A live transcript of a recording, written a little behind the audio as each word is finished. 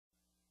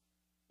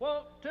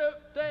2,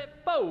 3,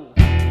 4.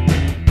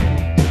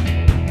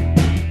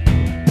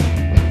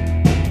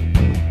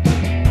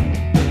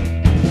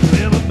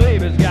 Well, my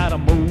baby's got a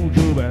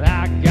mojo, but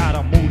I got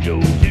a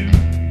mojo too.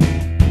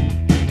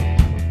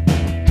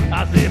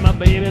 I said my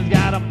baby's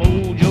got a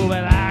mojo,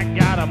 but I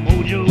got a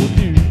mojo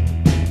too.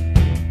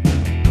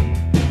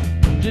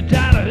 She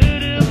tried to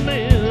hoodoo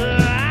me,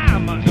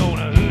 I'm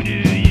gonna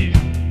hoodoo you.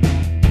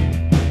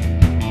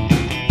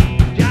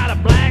 Got a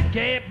black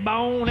cat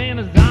bone and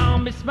a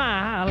zombie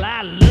smile.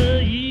 I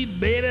love you,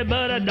 baby,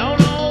 but I don't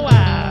know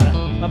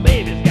why. My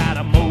baby's got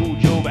a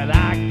mojo, but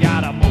I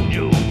got a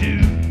mojo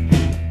too.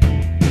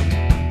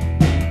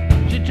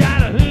 She tried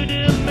to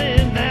hoodoo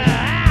me,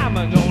 now I'm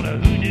gonna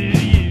hoodoo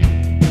you.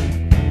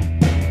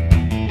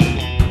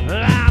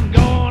 I'm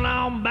going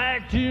on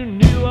back to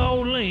New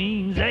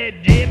Orleans.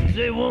 That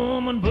gypsy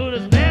woman put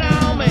a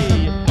spell on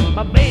me.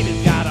 My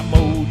baby's got a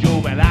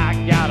mojo, but I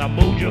got a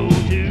mojo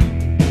too.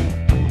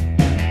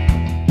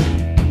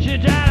 She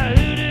tried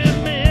to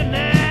hoodoo me,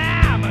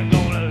 now I'm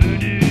gonna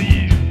hoodoo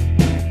you.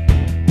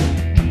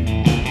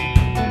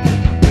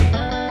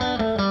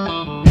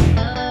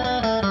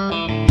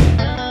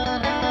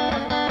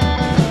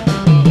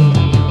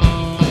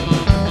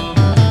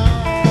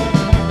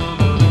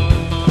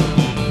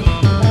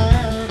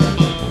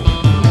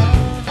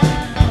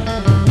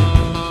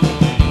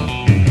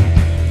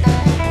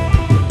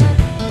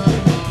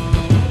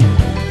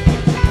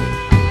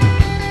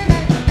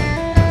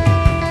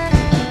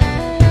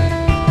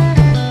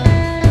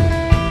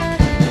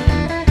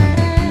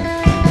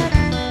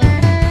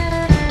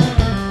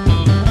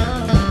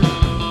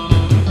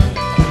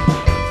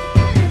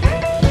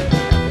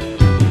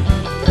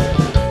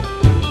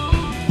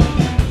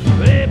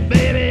 Hey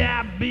baby,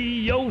 I'll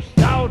be your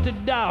salty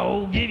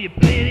dog, give you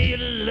plenty of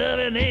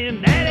loving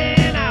and daddy.